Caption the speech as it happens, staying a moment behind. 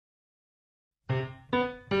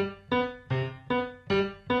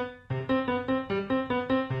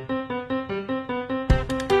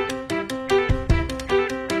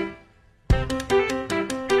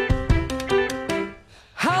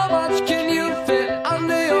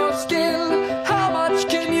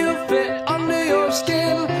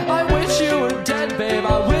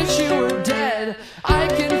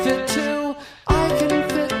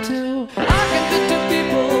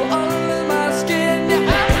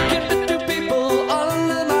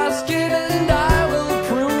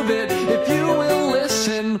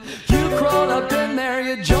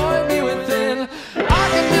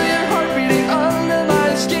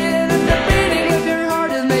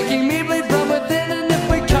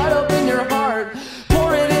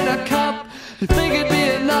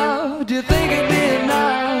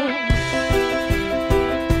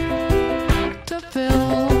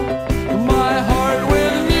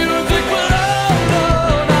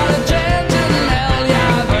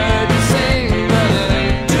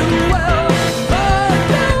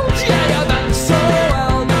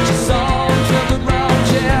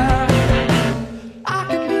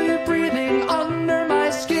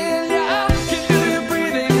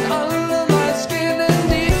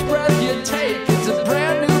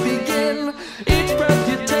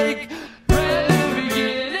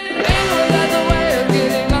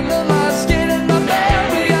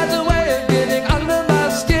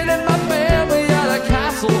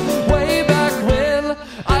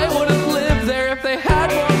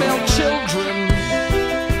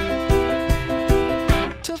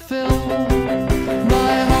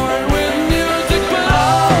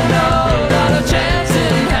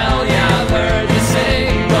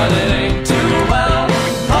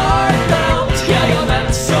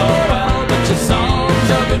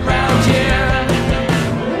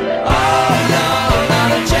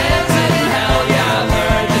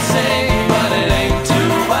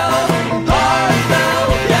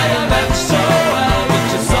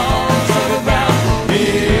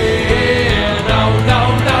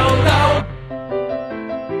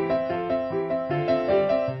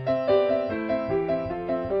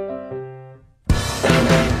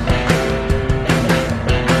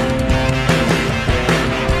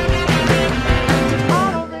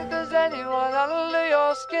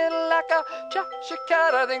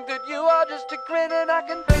I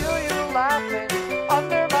can feel you laughing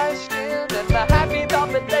under my skin, and the happy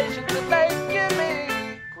palpitations that make me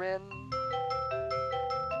grin.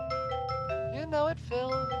 You know it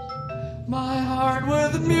fills my heart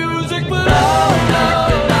with music, but oh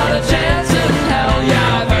no, not a chance in hell.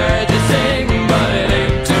 Yeah, I've heard you sing, but it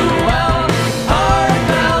ain't too well. Heart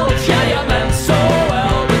melts, yeah, you meant so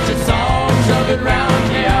well, but your songs of it round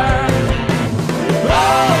here.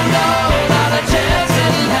 Oh no, not a chance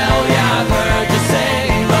in hell. Yeah, I've heard you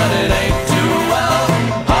sing, but it ain't too well.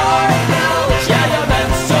 Heart melts, yeah, you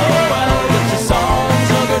meant so well, but your songs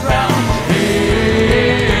of it round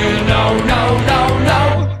here. No, no, no, no.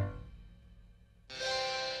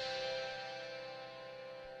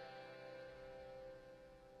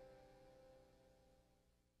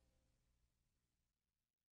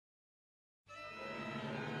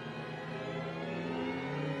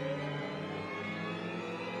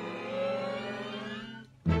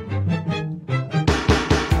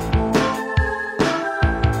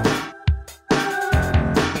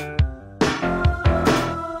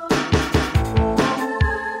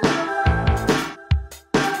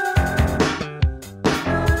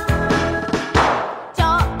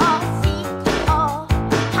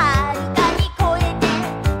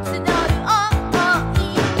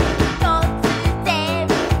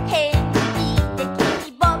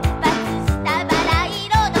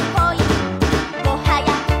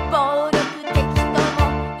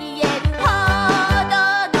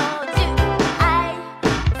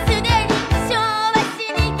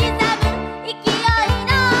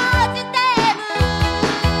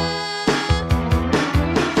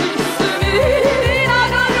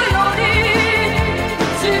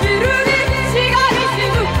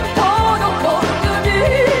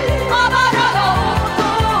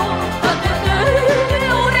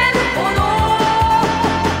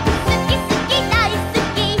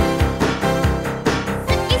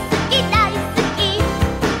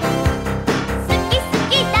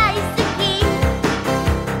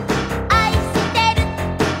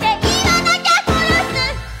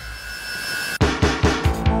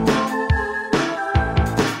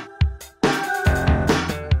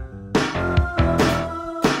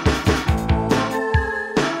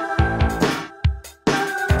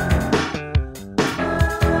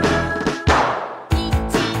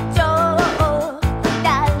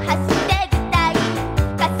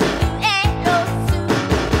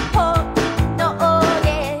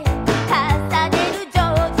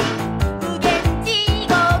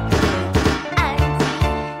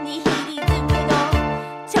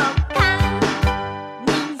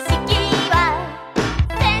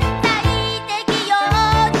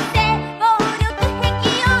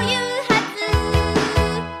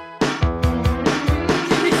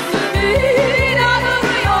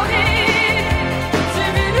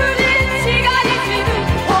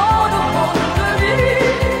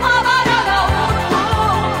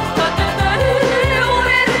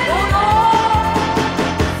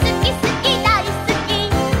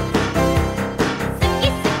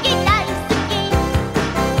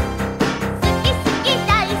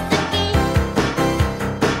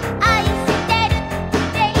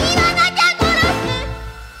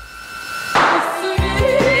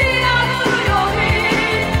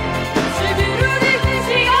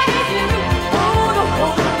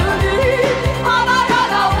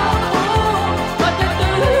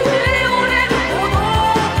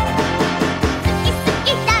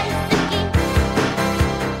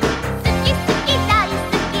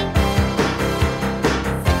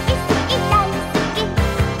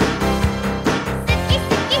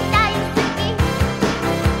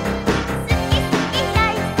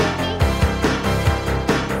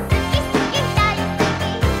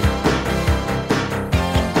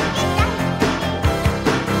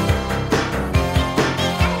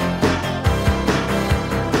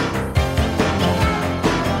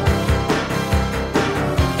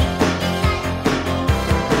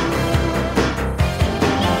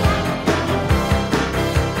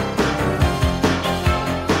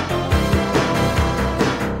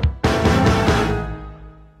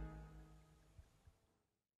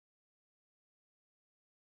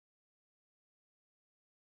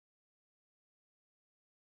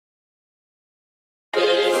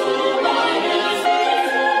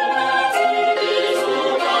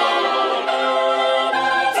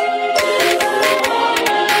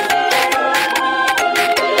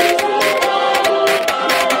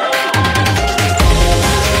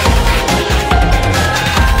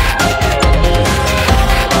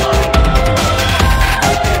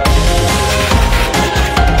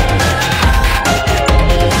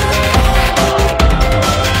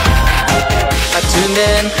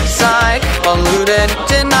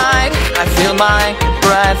 denied. I feel my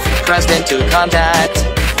breath pressed into contact,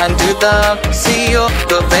 and to the seal,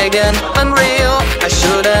 the vacant, unreal. I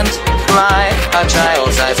shouldn't cry, a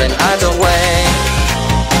child's eyes and hides away.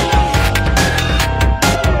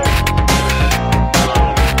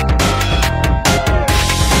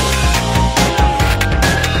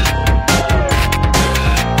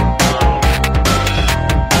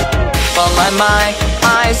 My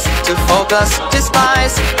eyes to focus,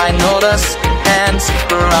 despise. I notice hands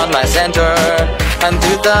around my center, and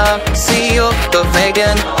to the seal, the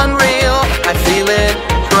vacant, unreal. I feel it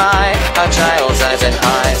cry, a child's eyes and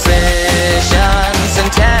eyes. Visions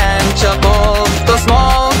intangible, though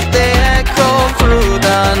small, they echo through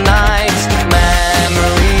the night.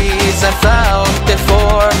 Memories I felt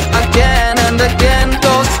before, again and again,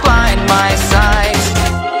 ghosts blind my sight.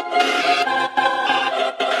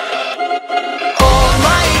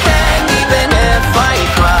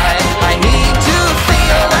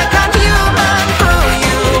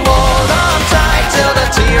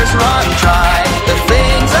 Run dry. The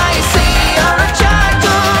things I see are a drag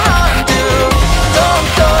to run to. Don't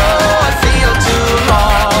go, I feel too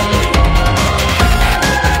wrong.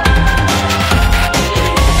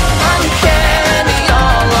 Uncanny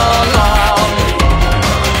all along.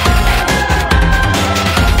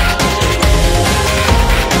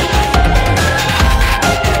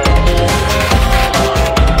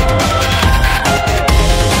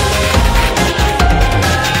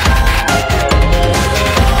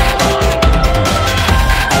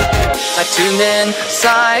 I tune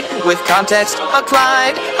inside with context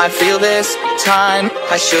applied. I feel this time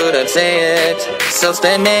I shouldn't say it. Still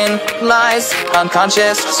spinning lies,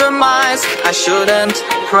 unconscious surmise. I shouldn't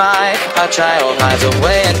cry, a child hides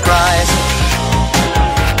away and cries.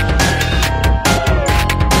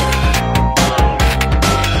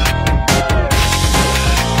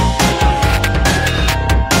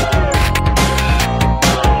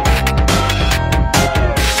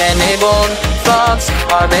 Enabled thoughts,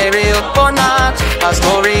 are they real or not? A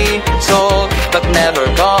story told, but never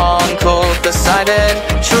gone cold. Decided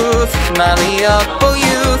truth, malleable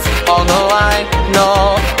youth. Although I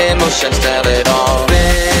know emotions tell it all.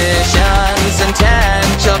 Visions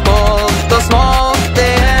intangible, though small,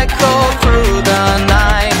 they echo through the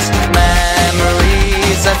night.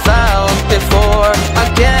 Memories I felt before,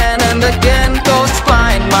 again and again, ghosts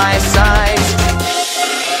blind my sight.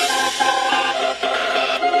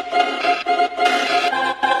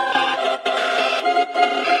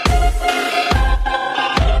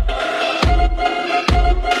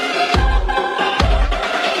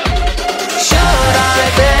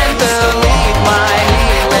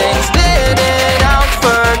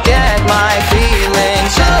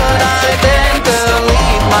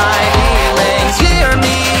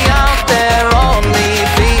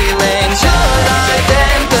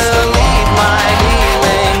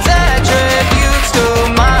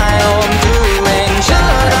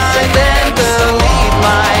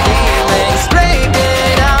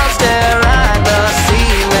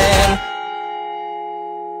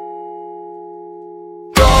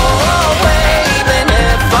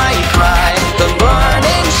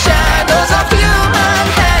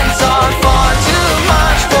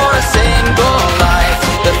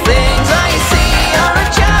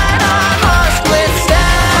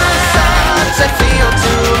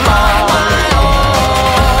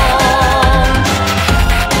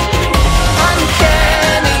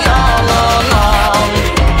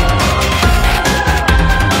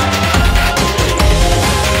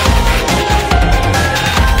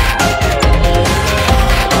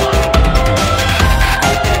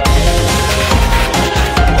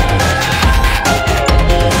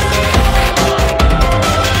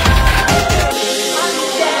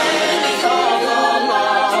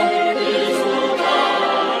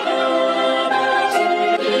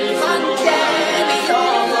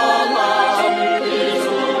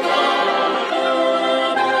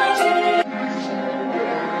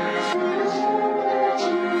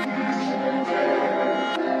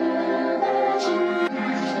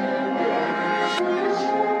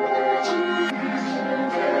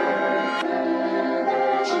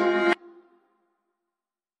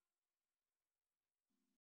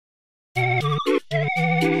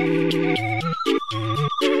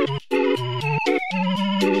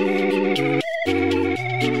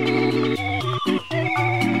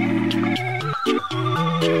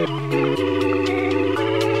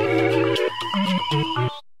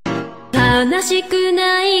悲しく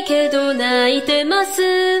ないけど泣いてます。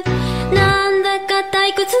なんだか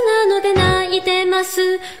退屈なので泣いてます。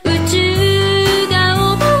宇宙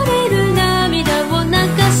が溺れる涙を流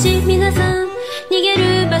し、皆さん逃げ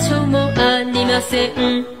る場所もありまません。ごめ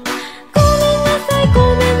んなさいご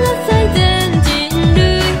めんなさい全人類、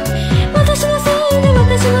私のせいで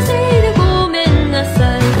私のせいでごめんな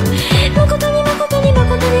さい。誠に誠に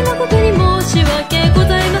誠に誠に申し訳ご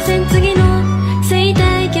ざいません。次の生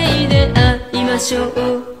態系で会いましょう。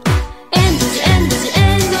エンドジエンドジ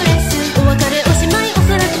エンドレス、お別れおしまいお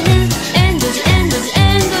そらくね。エンドジエンドジ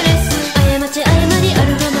エンドレス、過ち誤りあ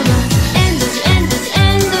るがまま。エンドジエンドジ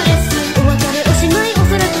エンドレス、お別れおしまいお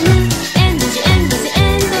そらくね。エンドジエンドジ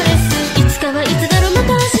エンドレス、いつかはいつだろうまた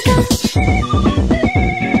明日。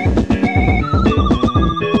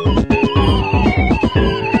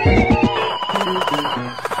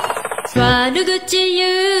悪口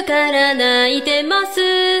言うから泣いてま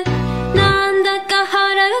す。なんだか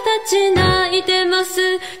腹立ち泣いてま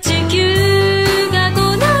す。地球が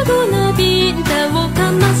ごなごなビンタを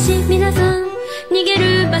かまし、皆さん逃げ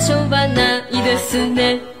る場所はないです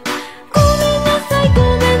ね。ごめんなさいご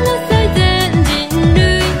めんなさい全人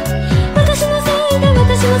類、私のせいで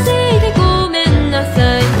私のせいでごめんな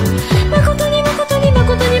さい。誠に誠に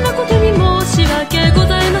誠に誠に申し訳ご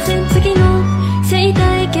ざいません。次の生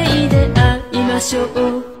態系で会いましょう。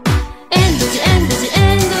エンドジエンドジエ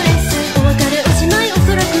ンドレス、お別れおしまいお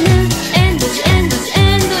そらくね。エンドジエンドジ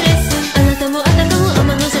エンドレス、あなたもあたかも天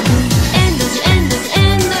の弱。エンドジエンドジエ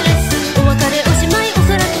ンドレス、お別れおしまいお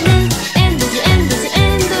そらくね。エンドジエンドジエ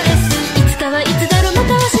ンドレス、いつかはいつだろうま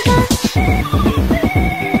た明日。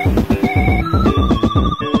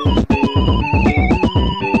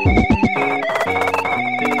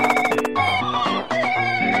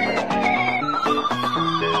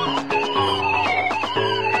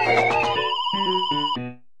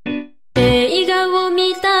映画を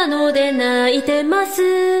見たので泣いてま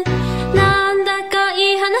す。なんだか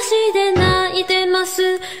いい話で泣いてます。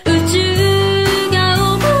宇宙が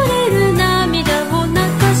溺れる涙を流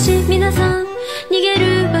し、皆さん逃げ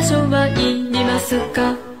る場所はいります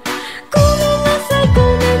か。ごめんなさいご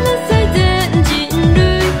めんなさい全人類、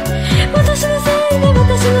私のせいで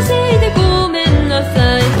私のせいでごめんな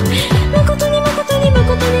さい。誠に誠に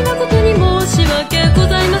誠に誠に申し訳ご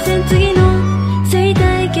ざいません。次の生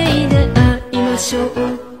態系で会いましょ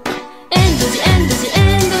う。